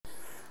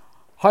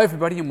Hi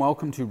everybody and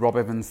welcome to Rob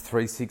Evans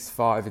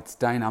 365. It's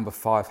day number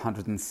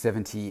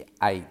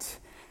 578,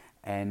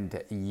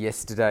 and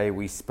yesterday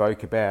we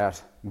spoke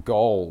about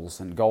goals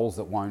and goals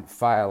that won't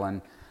fail,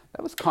 and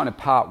that was kind of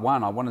part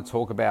one. I want to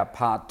talk about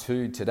part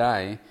two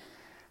today,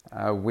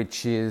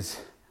 which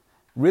is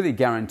really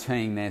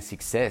guaranteeing their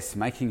success,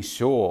 making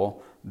sure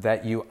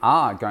that you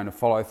are going to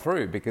follow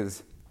through,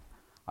 because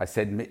I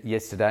said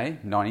yesterday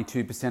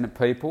 92% of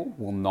people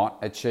will not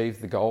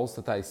achieve the goals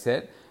that they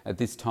set at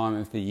this time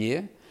of the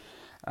year.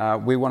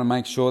 We want to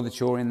make sure that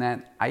you're in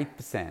that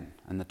 8%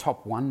 and the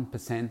top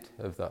 1%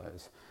 of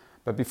those.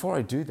 But before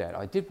I do that,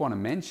 I did want to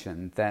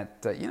mention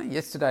that,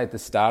 yesterday at the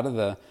start of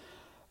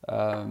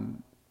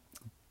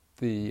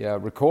the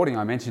recording,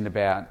 I mentioned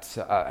about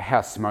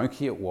how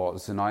smoky it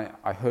was. And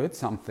I heard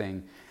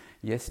something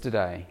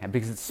yesterday, and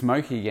because it's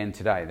smoky again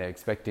today, they're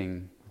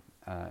expecting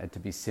it to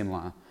be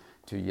similar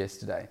to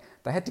yesterday.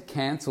 They had to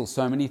cancel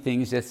so many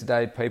things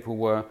yesterday. People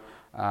were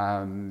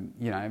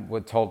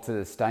told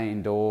to stay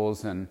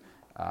indoors, and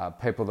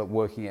people that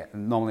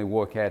normally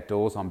work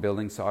outdoors on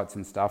building sites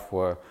and stuff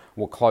were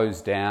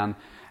closed down.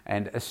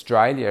 And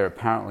Australia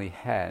apparently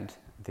had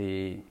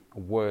the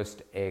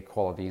worst air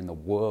quality in the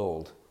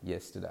world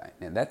yesterday.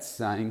 Now that's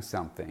saying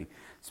something,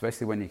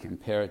 especially when you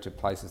compare it to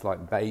places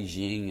like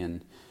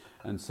Beijing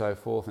and so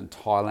forth, and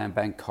Thailand,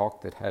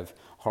 Bangkok, that have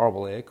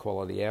horrible air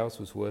quality. Ours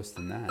was worse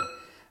than that.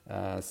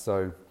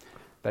 So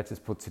that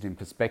just puts it in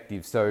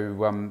perspective.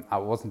 So I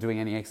wasn't doing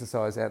any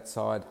exercise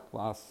outside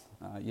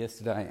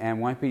yesterday, and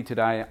won't be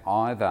today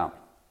either.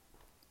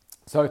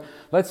 So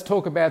let's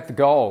talk about the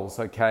goals,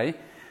 okay?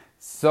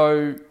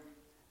 So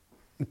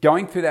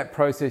going through that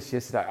process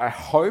yesterday, I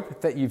hope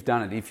that you've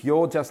done it. If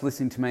you're just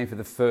listening to me for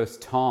the first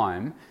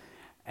time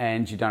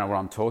and you don't know what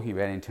I'm talking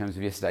about in terms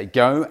of yesterday,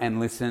 go and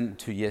listen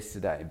to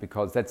yesterday,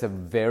 because that's a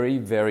very,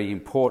 very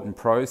important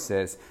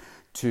process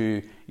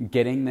to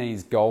getting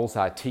these goals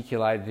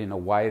articulated in a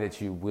way that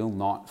you will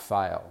not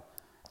fail.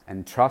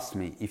 And trust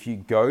me, if you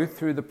go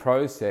through the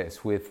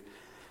process with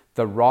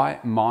the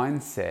right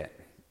mindset,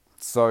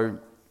 so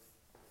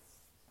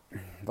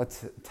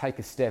let's take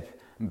a step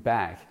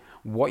back.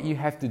 What you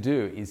have to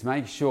do is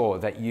make sure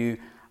that you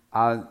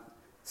are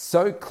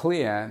so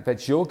clear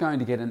that you're going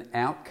to get an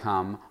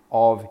outcome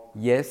of,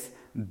 yes,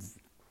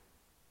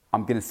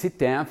 I'm going to sit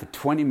down for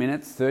 20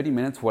 minutes, 30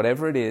 minutes,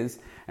 whatever it is,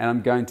 and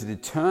I'm going to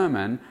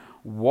determine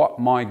what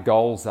my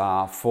goals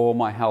are for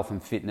my health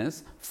and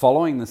fitness,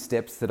 following the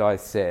steps that I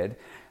said,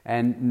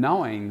 and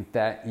knowing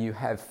that you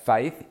have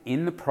faith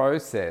in the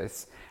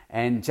process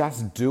and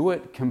just do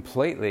it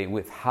completely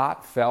with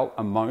heartfelt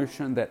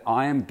emotion that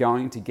I am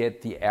going to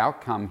get the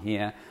outcome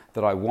here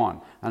that I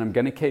want, and I'm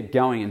going to keep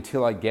going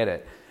until I get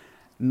it.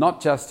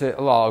 Not just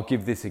I'll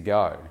give this a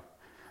go.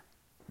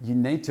 You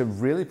need to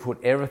really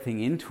put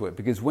everything into it,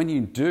 because when you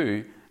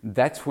do,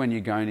 that's when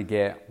you're going to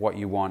get what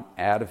you want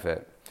out of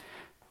it.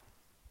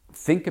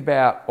 Think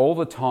about all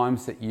the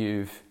times that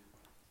you've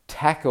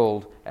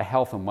tackled a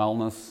health and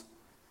wellness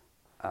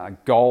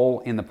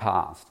goal in the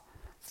past.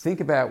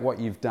 Think about what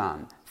you've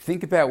done.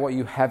 Think about what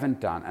you haven't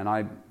done. And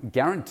I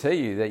guarantee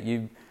you that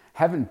you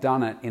haven't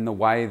done it in the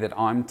way that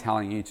I'm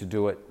telling you to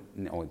do it,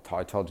 or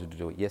I told you to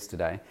do it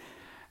yesterday,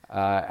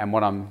 and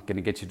what I'm going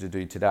to get you to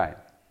do today.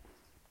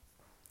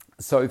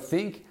 So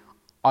think,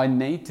 I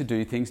need to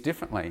do things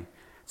differently.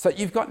 So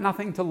you've got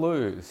nothing to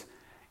lose.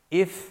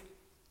 If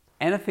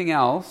anything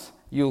else,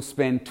 you'll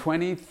spend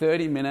 20,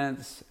 30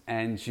 minutes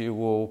and you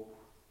will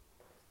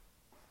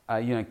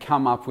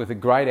come up with a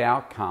great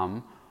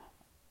outcome,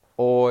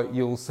 or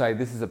you'll say,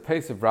 this is a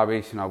piece of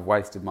rubbish and I've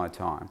wasted my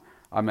time.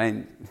 I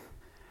mean,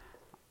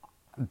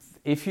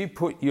 if you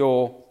put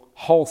your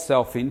whole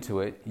self into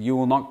it, you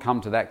will not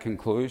come to that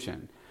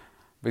conclusion.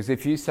 Because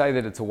if you say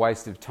that it's a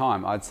waste of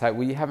time, I'd say,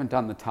 well, you haven't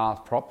done the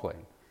task properly.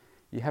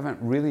 You haven't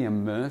really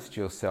immersed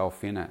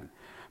yourself in it.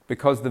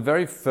 Because the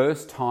very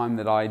first time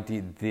that I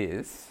did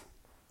this,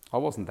 I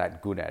wasn't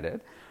that good at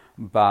it,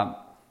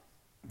 but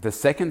the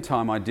second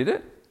time I did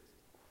it,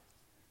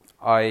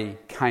 I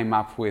came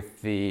up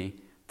with the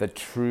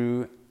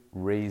true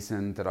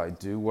reason that I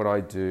do what I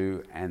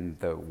do, and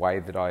the way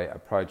that I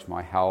approach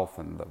my health,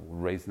 and the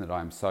reason that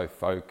I'm so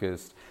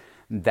focused.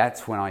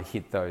 That's when I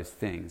hit those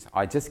things.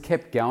 I just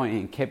kept going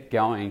and kept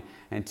going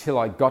until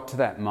I got to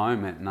that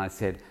moment and I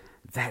said,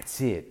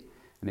 that's it.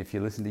 And if you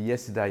listen to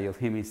yesterday, you'll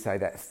hear me say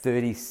that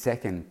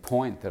 30-second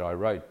point that I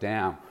wrote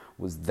down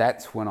was,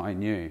 that's when I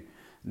knew.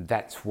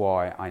 That's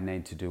why I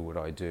need to do what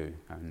I do,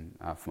 and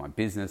for my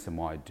business, and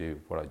why I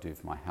do what I do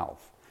for my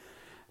health.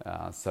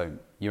 So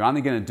you're only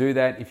going to do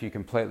that if you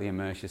completely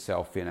immerse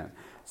yourself in it.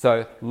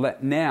 So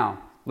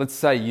now, let's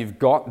say you've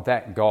got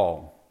that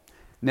goal.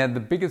 Now,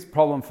 the biggest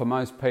problem for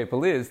most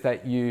people is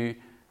that you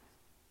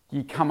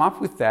come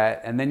up with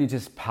that and then you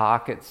just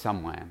park it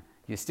somewhere.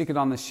 You stick it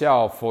on the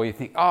shelf, or you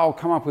think, oh, I'll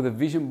come up with a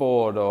vision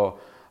board, or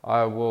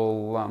I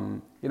will,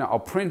 I'll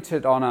print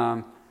it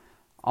on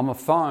my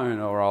phone,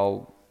 or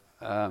I'll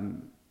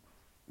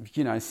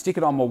stick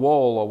it on my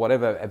wall or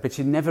whatever, but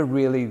you never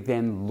really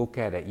then look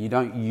at it. You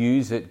don't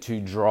use it to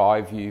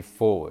drive you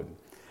forward.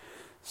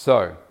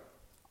 So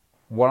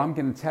what I'm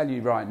going to tell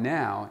you right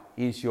now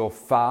is your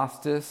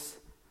fastest,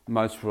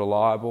 most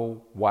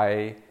reliable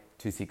way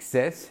to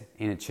success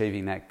in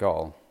achieving that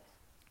goal.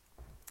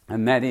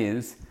 And that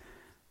is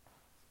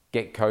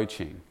get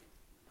coaching.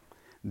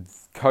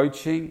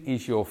 Coaching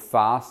is your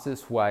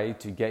fastest way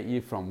to get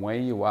you from where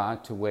you are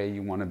to where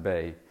you want to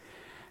be.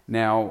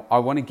 Now, I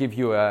want to give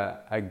you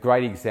a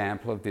great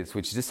example of this,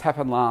 which just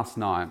happened last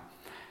night.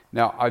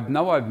 Now, I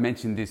know I've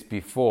mentioned this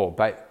before,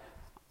 but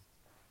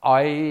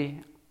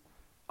I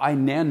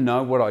now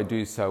know what I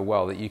do so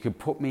well that you could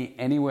put me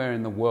anywhere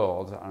in the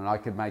world and I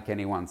could make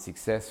anyone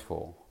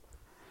successful,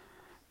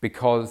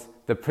 because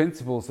the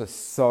principles are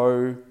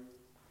so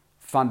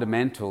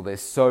fundamental, they're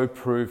so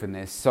proven,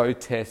 they're so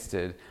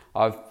tested.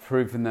 I've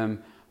proven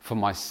them for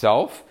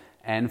myself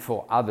and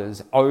for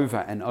others over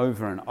and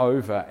over and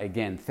over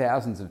again,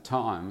 thousands of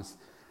times,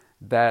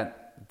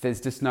 that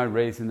there's just no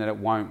reason that it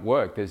won't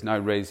work. There's no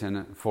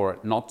reason for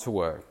it not to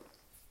work.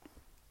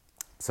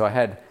 So I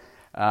had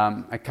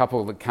a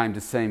couple that came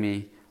to see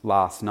me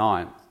last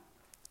night,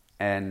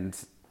 and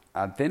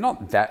they're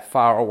not that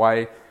far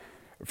away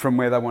from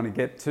where they want to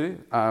get to.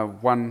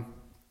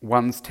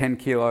 One's 10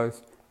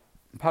 kilos.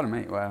 Pardon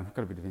me, well, I've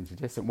got a bit of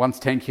indigestion. One's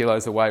 10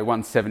 kilos away,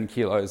 one's 7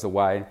 kilos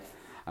away.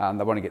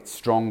 They want to get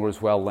stronger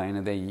as well,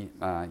 leaner.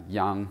 They're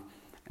young.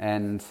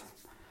 And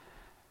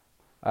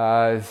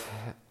I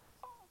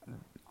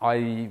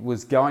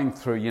was going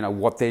through,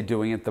 what they're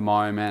doing at the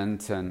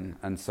moment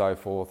and so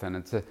forth. And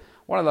it's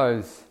one of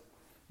those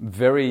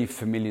very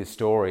familiar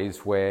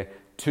stories where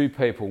two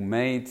people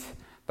meet,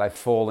 they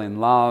fall in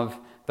love,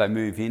 they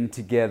move in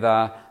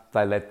together,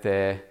 they let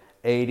their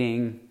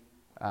eating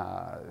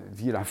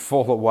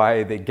fall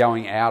away, they're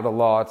going out a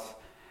lot,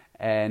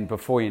 and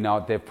before you know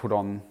it, they've put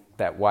on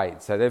that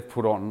weight. So they've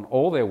put on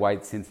all their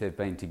weight since they've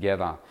been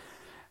together.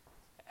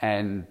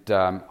 And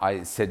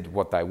I said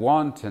what they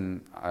want,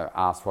 and I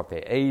asked what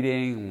they're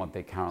eating and what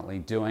they're currently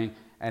doing.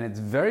 And it's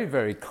very,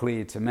 very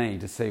clear to me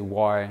to see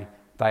why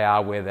they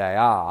are where they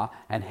are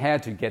and how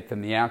to get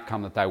them the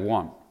outcome that they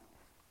want.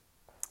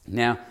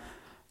 Now,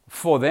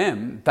 for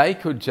them, they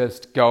could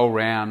just go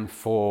around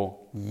for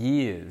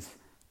years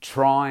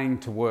trying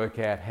to work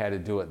out how to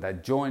do it.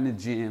 They'd join a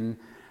gym,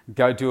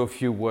 go do a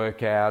few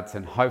workouts,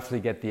 and hopefully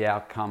get the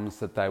outcomes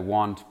that they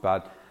want,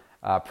 but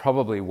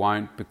probably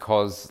won't,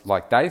 because,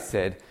 like they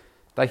said,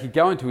 they could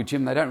go into a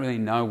gym, they don't really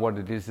know what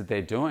it is that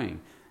they're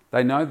doing.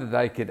 They know that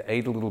they could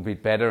eat a little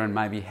bit better and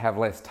maybe have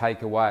less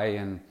takeaway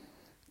and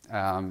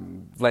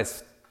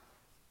less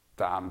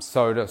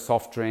soda,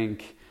 soft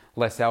drink,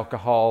 less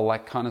alcohol,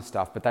 that kind of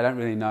stuff, but they don't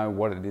really know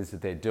what it is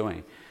that they're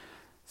doing.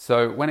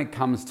 So when it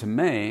comes to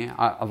me,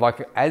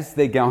 as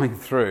they're going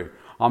through,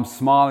 I'm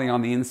smiling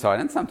on the inside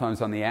and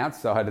sometimes on the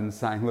outside and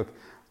saying, look,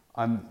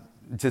 I'm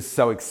just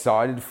so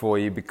excited for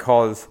you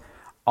because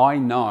I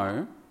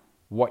know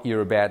what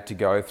you're about to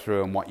go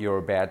through and what you're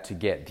about to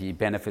get, the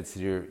benefits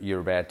that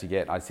you're about to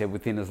get. I said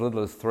within as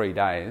little as 3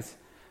 days,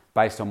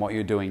 based on what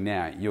you're doing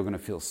now, you're going to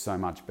feel so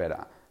much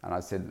better. And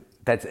I said,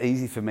 that's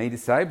easy for me to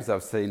say because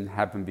I've seen it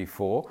happen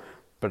before.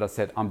 But I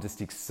said, I'm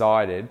just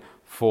excited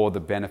for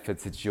the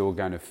benefits that you're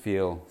going to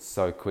feel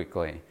so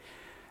quickly.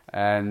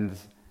 And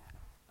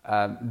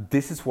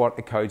this is what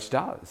a coach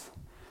does.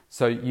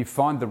 So you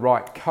find the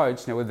right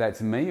coach, now whether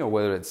that's me or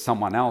whether it's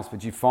someone else,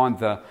 but you find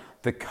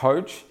the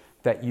coach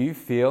that you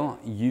feel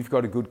you've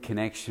got a good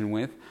connection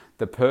with,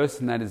 the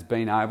person that has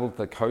been able,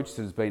 the coach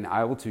that has been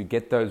able to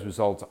get those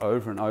results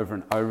over and over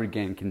and over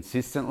again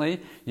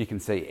consistently. You can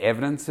see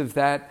evidence of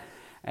that,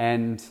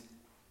 and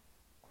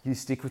you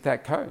stick with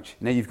that coach.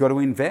 Now you've got to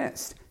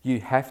invest.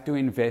 You have to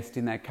invest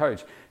in that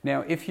coach.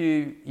 Now if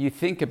you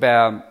think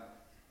about,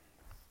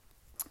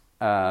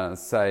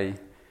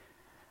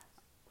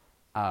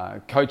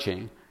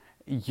 coaching,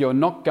 you're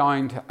not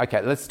going to...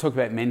 Okay, let's talk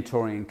about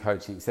mentoring and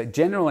coaching. So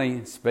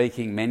generally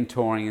speaking,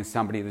 mentoring is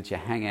somebody that you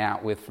hang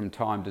out with from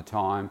time to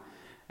time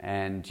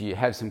and you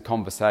have some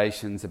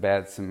conversations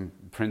about some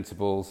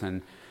principles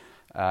and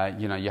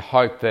you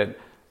hope that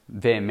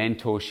their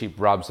mentorship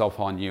rubs off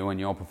on you and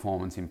your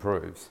performance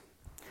improves.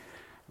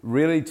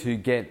 Really, to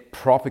get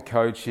proper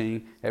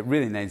coaching, it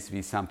really needs to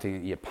be something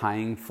that you're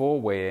paying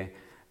for, where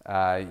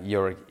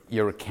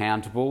you're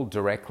accountable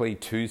directly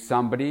to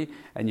somebody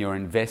and you're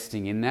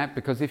investing in that.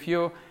 Because if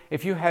you're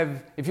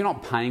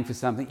not paying for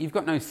something, you've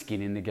got no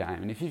skin in the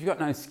game. And if you've got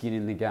no skin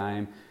in the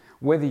game,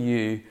 whether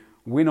you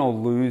win or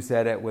lose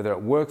at it, whether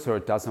it works or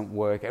it doesn't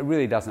work, it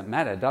really doesn't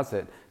matter, does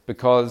it?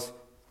 Because,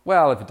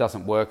 well, if it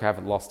doesn't work, I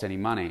haven't lost any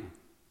money.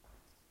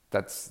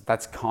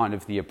 That's kind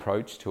of the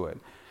approach to it.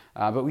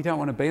 But we don't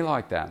want to be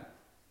like that.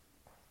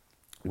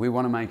 We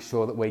want to make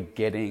sure that we're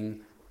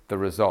getting the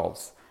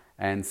results.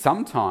 And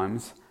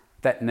sometimes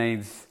that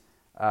needs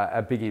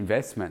a big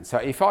investment. So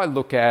if I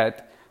look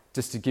at,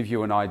 just to give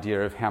you an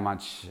idea of how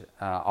much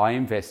I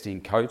invest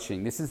in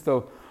coaching, this is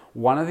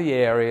one of the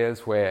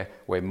areas where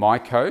my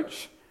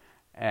coach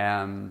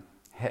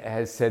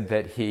has said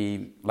that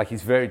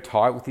he's very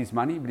tight with his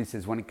money, but he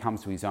says when it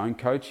comes to his own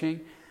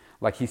coaching,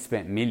 he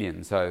spent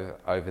millions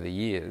over the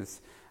years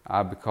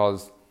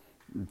because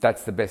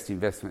that's the best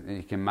investment that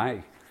you can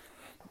make.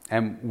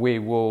 And we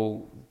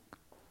will,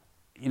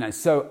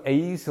 so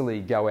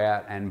easily go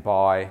out and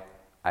buy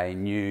a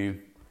new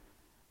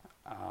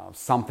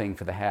something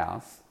for the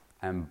house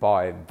and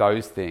buy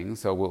those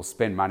things, or we'll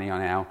spend money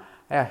on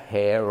our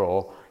hair,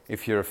 or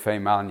if you're a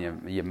female,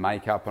 and your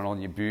makeup and all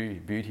your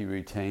beauty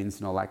routines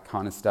and all that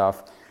kind of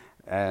stuff,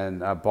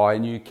 and buy a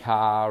new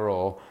car,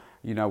 or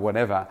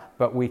whatever.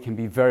 But we can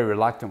be very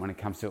reluctant when it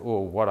comes to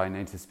what I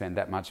need to spend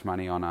that much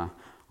money on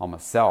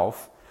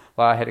myself.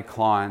 Like I had a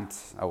client,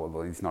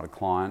 well, he's not a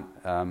client,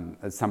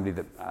 it's somebody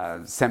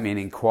that sent me an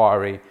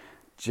inquiry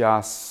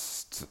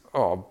just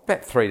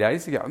about 3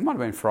 days ago. It might have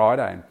been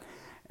Friday,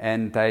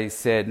 and they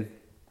said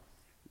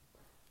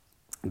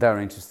they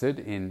were interested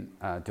in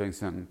doing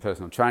some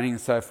personal training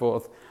and so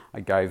forth.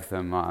 I gave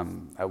them,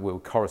 we were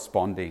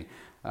corresponding.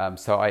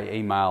 So I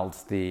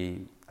emailed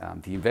the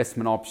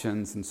investment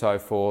options and so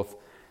forth.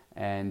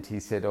 And he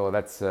said,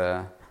 that's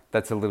a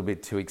little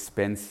bit too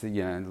expensive,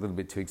 a little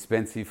bit too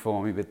expensive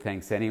for me, but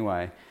thanks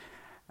anyway.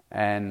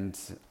 And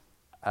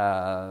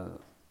we're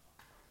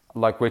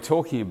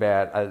talking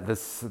about the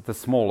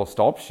smallest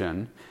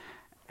option,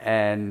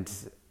 and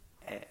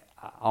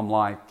I'm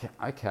like,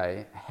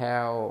 okay,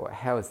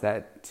 how is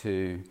that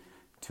too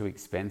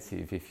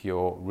expensive if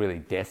you're really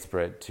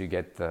desperate to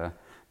get the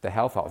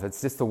health off? It's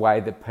just the way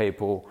that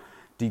people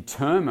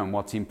determine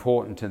what's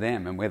important to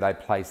them and where they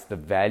place the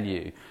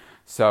value.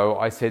 So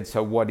I said,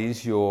 so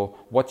what's your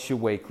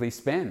weekly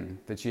spend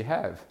that you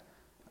have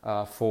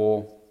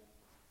for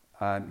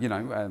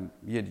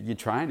your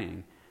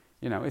training?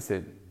 Is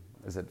it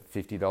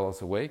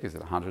 $50 a week? Is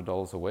it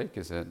 $100 a week?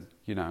 Is it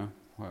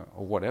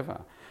or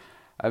whatever?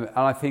 And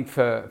I think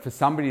for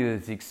somebody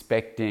that's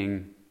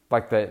expecting,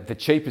 like the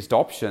cheapest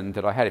option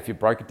that I had, if you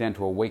broke it down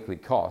to a weekly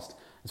cost,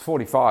 it's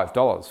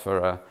 $45 for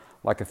a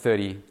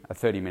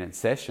 30-minute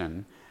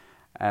session.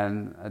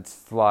 And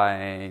it's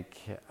like,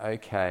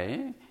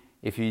 okay,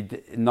 if you're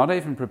not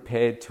even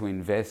prepared to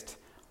invest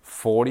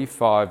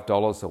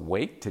 $45 a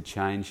week to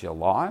change your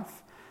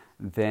life,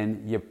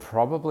 then you're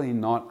probably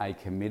not a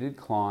committed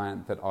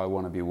client that I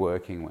want to be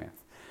working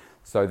with.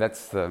 So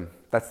that's the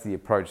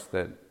approach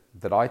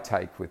that I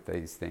take with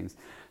these things.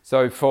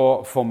 So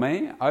for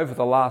me, over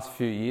the last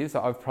few years,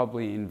 I've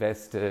probably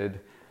invested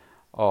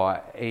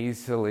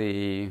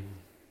easily,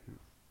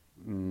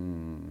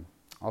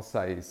 I'll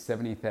say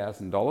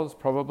 $70,000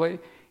 probably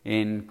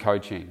in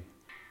coaching.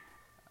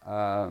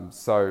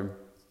 So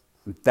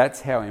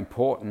that's how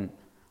important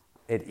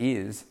it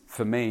is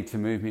for me to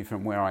move me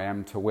from where I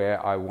am to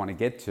where I want to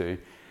get to.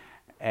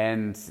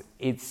 And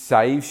it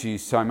saves you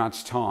so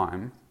much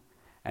time,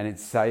 and it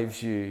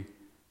saves you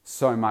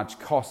so much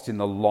cost in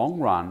the long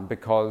run,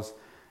 because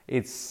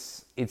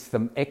it's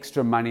the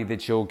extra money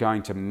that you're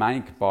going to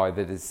make by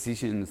the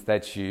decisions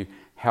that you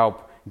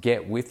help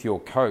get with your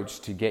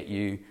coach to get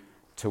you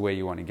to where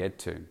you want to get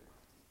to.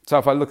 So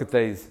if I look at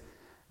this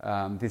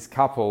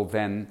couple,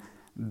 then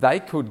they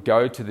could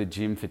go to the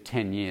gym for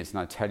 10 years, and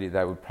I tell you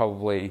they would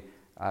probably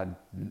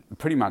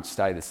pretty much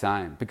stay the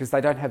same, because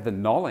they don't have the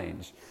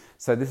knowledge.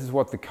 So this is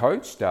what the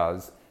coach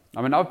does.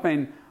 I mean, I've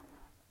been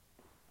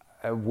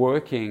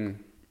working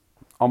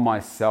on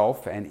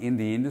myself and in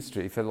the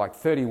industry for like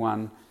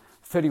 31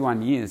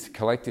 years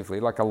collectively,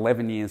 like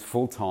 11 years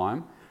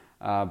full-time,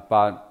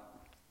 but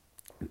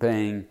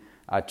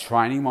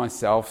training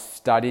myself,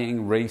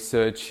 studying,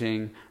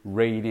 researching,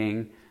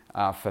 reading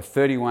for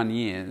 31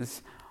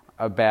 years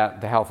about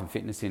the health and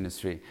fitness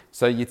industry.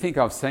 So you think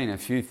I've seen a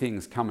few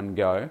things come and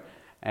go,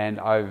 and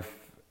I've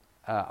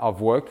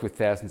worked with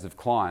thousands of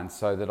clients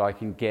so that I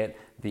can get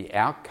the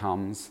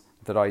outcomes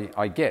that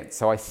I get.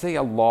 So I see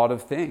a lot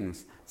of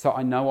things. So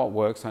I know what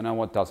works, I know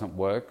what doesn't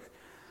work.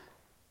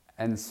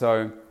 And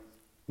so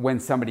when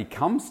somebody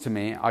comes to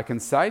me, I can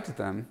say to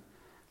them,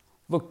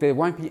 look, there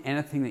won't be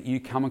anything that you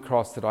come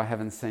across that I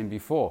haven't seen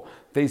before.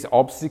 These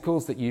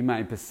obstacles that you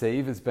may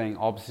perceive as being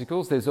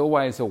obstacles, there's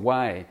always a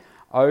way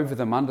over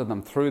them, under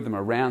them, through them,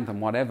 around them,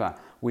 whatever.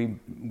 We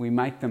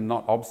make them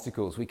not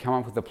obstacles. We come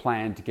up with a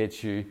plan to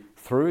get you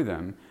through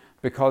them,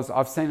 because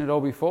I've seen it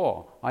all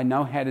before. I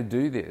know how to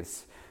do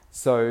this.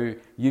 So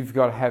you've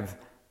got to have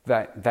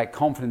that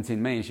confidence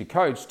in me as your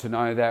coach to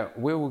know that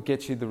we will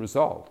get you the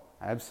result.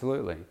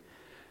 Absolutely.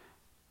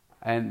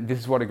 And this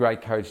is what a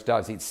great coach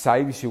does. It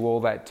saves you all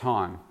that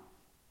time.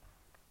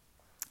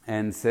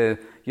 And so,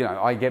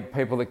 I get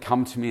people that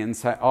come to me and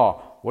say,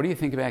 what do you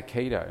think about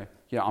keto?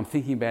 I'm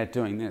thinking about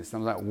doing this.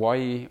 I'm like,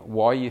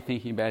 why are you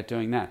thinking about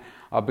doing that?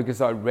 Because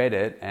I read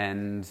it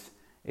and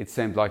it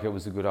seemed like it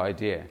was a good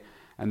idea.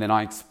 And then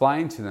I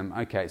explain to them,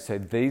 okay, so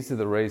these are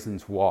the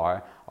reasons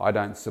why I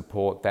don't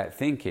support that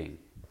thinking.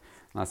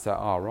 And I say,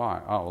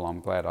 right. Well, I'm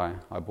glad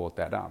I brought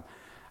that up.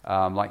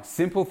 Like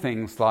simple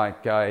things,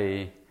 like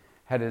I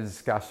had a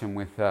discussion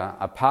with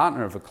a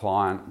partner of a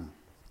client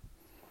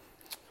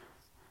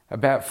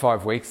about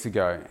 5 weeks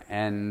ago,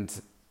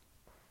 and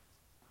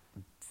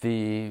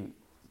they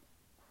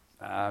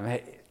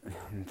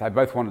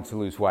both wanted to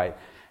lose weight.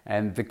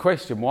 And the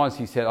question was,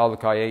 he said,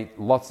 look, I eat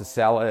lots of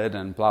salad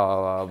and blah,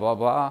 blah, blah, blah,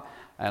 blah.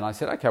 And I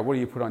said, okay, what do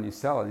you put on your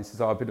salad? And he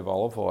says, a bit of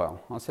olive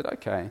oil. I said,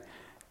 okay.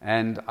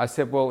 And I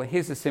said, well,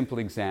 here's a simple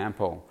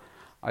example.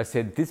 I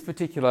said, this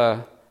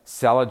particular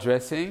salad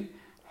dressing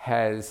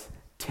has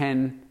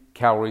 10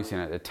 calories in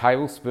it. A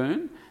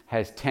tablespoon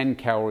has 10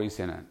 calories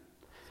in it.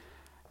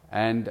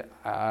 And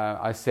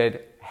I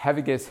said, have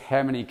a guess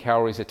how many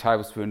calories a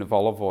tablespoon of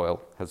olive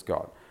oil has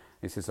got.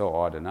 He says,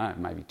 oh, I don't know,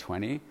 maybe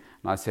 20. And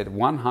I said,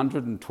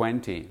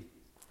 120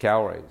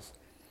 calories.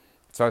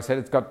 So I said,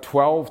 it's got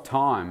 12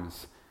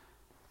 times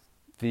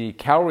the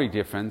calorie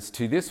difference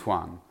to this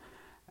one.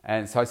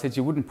 And so I said,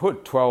 you wouldn't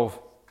put 12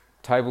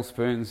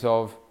 tablespoons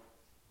of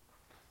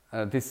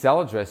this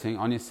salad dressing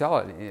on your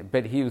salad.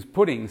 But he was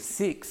putting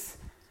 6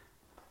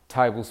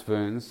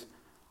 tablespoons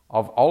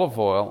of olive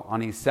oil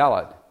on his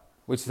salad,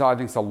 which I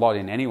think is a lot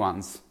in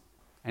anyone's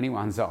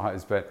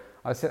eyes. But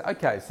I said,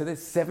 okay, so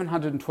there's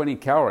 720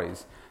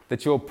 calories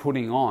that you're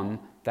putting on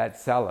that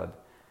salad.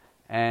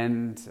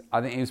 And I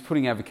think he was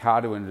putting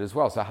avocado in it as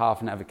well, so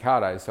half an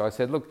avocado. So I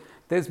said, look,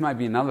 there's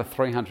maybe another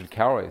 300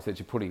 calories that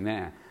you're putting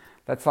there.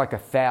 That's like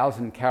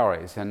 1,000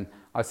 calories. And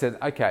I said,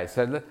 okay,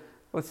 so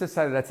let's just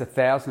say that's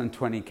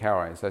 1,020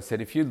 calories. I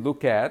said, if you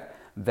look at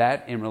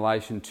that in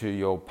relation to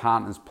your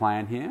partner's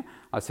plan here,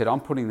 I said,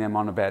 I'm putting them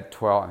on about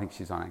 12, I think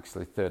she's on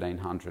actually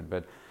 1,300,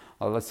 but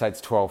let's say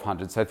it's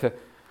 1,200. So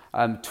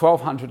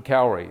 1,200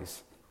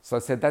 calories. So I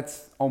said,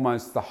 that's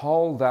almost the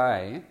whole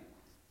day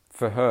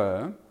for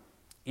her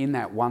in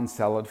that one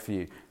salad for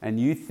you. And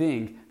you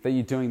think that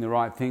you're doing the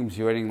right things,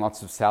 you're eating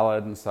lots of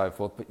salad and so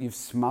forth, but you've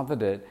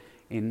smothered it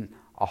in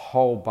a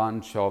whole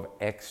bunch of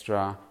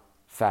extra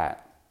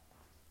fat.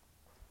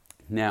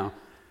 Now,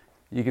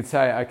 you could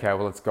say, okay,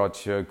 well, it's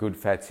got your good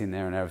fats in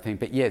there and everything,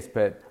 but yes,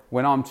 but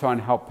when I'm trying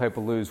to help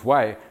people lose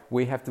weight,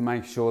 we have to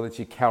make sure that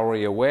you're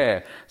calorie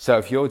aware. So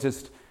if you're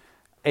just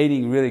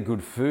eating really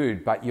good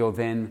food, but you're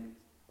then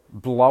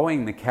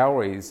blowing the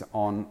calories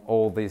on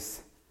all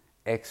this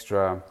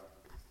extra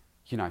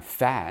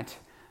fat,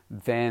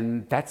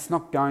 then that's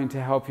not going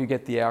to help you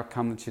get the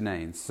outcome that you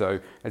need. So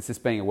it's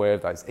just being aware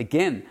of those.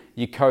 Again,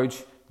 your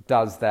coach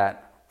does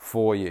that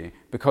for you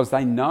because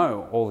they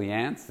know all the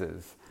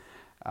answers.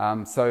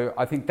 So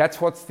I think that's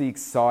what's the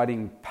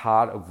exciting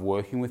part of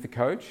working with a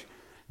coach,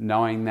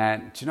 knowing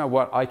that, do you know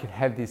what, I could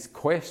have this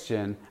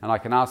question and I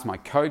can ask my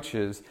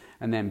coaches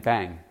and then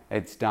bang,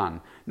 it's done.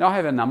 Now I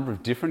have a number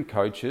of different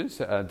coaches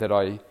that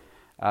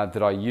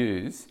I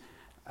use.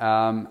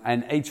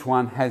 And each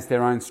one has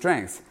their own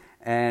strengths.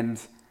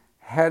 And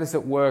how does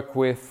it work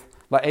with,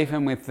 like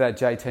even with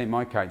JT,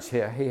 my coach, he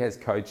has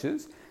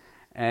coaches,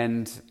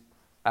 and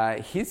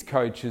his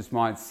coaches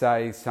might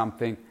say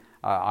something,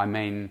 I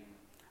mean,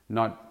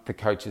 not the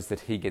coaches that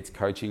he gets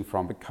coaching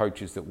from, but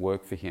coaches that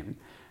work for him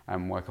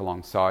and work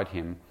alongside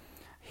him.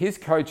 His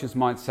coaches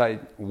might say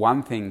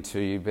one thing to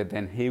you, but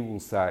then he will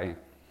say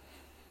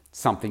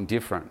something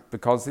different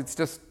because it's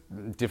just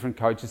different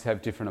coaches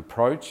have different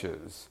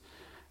approaches.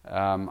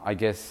 I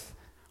guess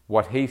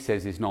what he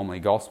says is normally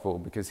gospel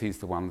because he's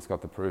the one that's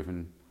got the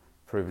proven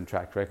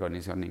track record, and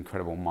he's got an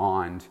incredible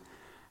mind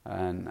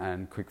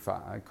and quick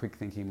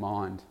thinking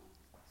mind.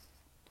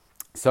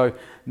 So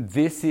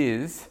this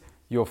is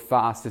your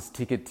fastest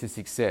ticket to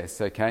success,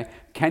 okay?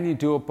 Can you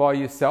do it by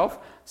yourself?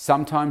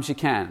 Sometimes you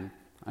can,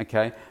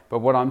 okay? But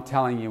what I'm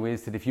telling you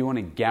is that if you want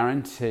to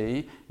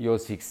guarantee your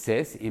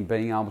success in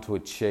being able to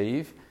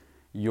achieve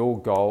your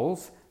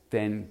goals,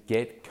 then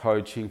get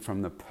coaching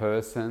from the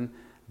person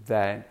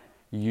that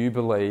you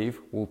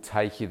believe will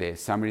take you there.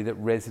 Somebody that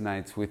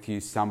resonates with you,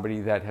 somebody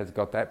that has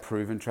got that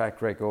proven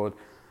track record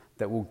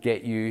that will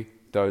get you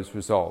those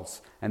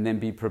results. And then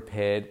be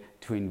prepared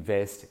to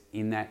invest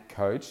in that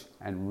coach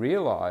and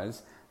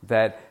realize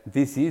that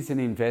this is an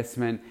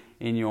investment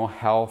in your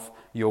health,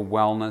 your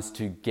wellness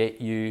to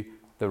get you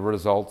the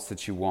results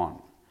that you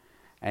want.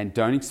 And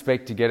don't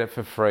expect to get it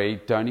for free.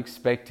 Don't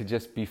expect to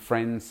just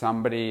befriend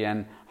somebody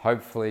and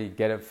hopefully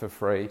get it for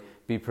free.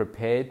 Be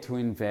prepared to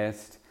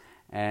invest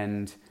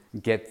and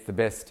get the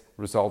best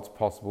results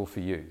possible for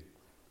you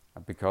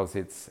because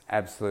it's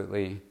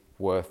absolutely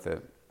worth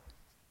it.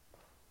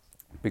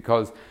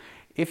 Because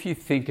if you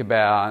think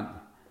about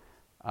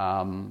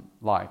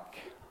like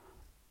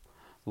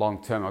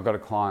long term, I've got a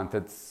client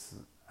that's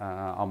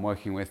I'm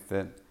working with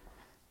that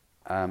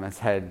has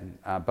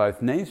had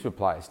both knees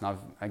replaced, and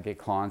I get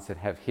clients that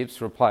have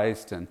hips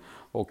replaced and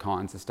all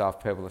kinds of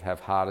stuff, people that have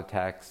heart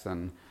attacks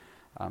and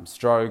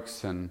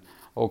strokes and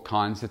all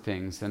kinds of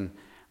things. And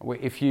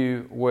if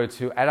you were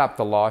to add up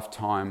the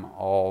lifetime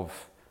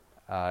of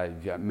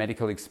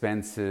medical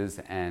expenses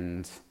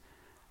and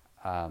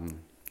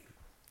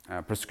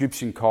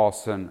prescription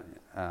costs and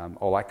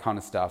all that kind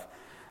of stuff,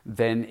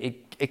 then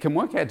it can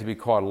work out to be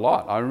quite a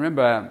lot. I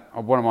remember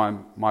one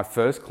of my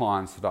first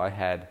clients that I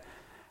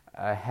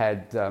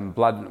had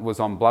was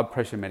on blood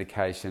pressure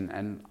medication,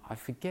 and I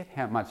forget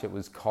how much it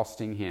was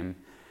costing him,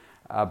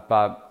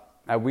 but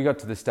we got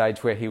to the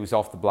stage where he was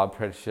off the blood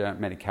pressure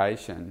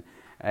medication,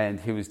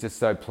 and he was just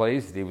so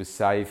pleased that he was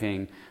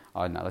saving,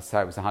 I don't know, let's say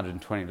it was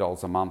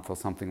 $120 a month or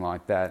something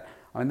like that.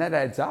 I mean, that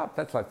adds up.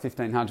 That's like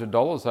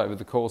 $1,500 over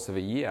the course of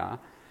a year.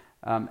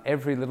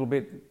 Every little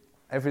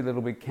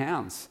bit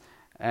counts.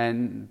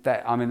 And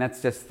that, I mean,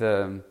 that's just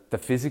the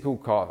physical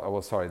cost,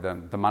 or sorry,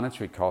 the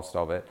monetary cost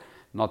of it,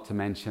 not to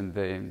mention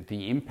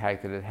the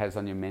impact that it has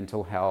on your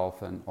mental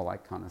health and all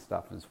that kind of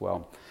stuff as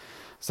well.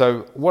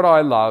 So what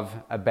I love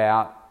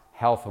about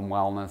health and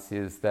wellness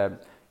is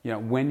that, you know,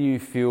 when you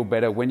feel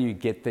better, when you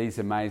get these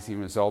amazing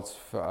results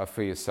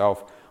for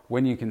yourself,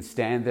 when you can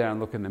stand there and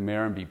look in the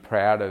mirror and be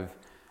proud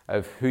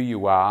of who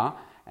you are,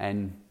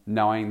 and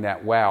knowing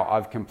that, wow,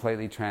 I've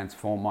completely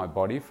transformed my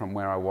body from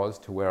where I was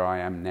to where I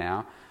am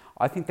now,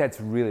 I think that's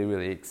really,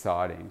 really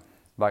exciting.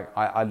 Like,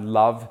 I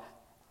love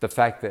the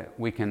fact that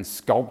we can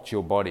sculpt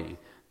your body,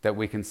 that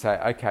we can say,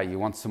 okay, you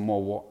want some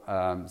more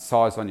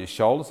size on your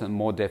shoulders and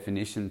more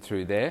definition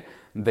through there.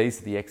 And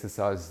these are the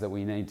exercises that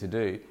we need to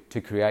do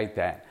to create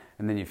that.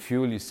 And then you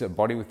fuel your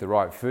body with the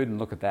right food, and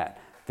look at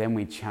that. Then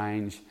we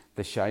change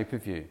the shape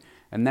of you.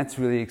 And that's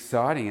really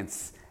exciting.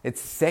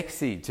 It's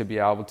sexy to be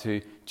able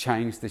to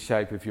change the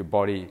shape of your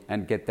body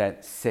and get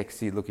that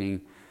sexy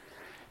looking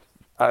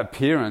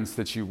appearance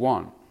that you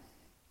want.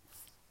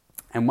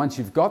 And once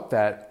you've got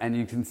that and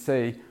you can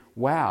see,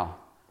 wow,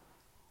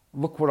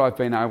 look what I've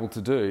been able to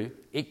do,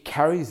 it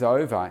carries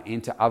over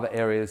into other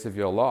areas of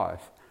your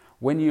life.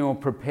 When you're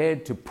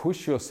prepared to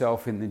push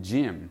yourself in the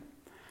gym,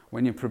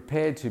 when you're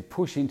prepared to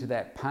push into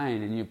that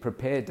pain, and you're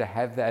prepared to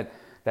have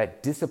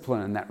that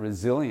discipline and that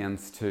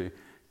resilience to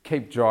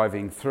keep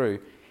driving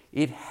through,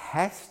 it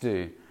has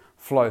to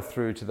flow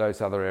through to those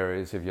other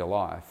areas of your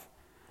life.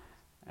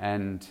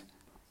 And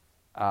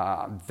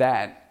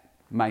that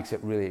makes it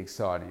really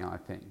exciting, I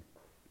think.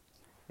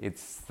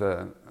 It's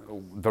the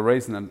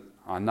reason,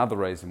 another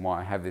reason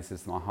why I have this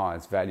as my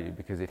highest value,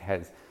 because it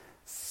has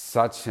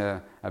such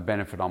a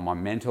benefit on my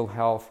mental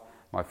health,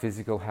 my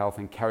physical health,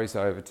 and carries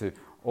over to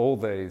all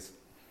these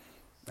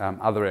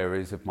other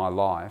areas of my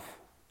life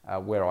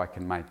where I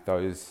can make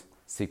those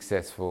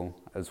successful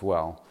as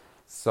well.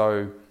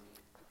 So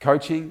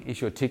coaching is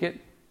your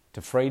ticket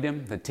to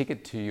freedom, the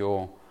ticket to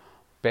your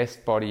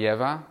best body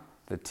ever,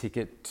 the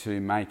ticket to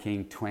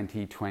making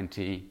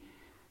 2020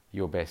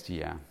 your best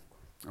year.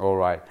 All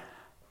right.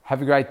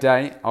 Have a great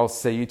day. I'll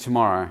see you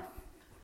tomorrow.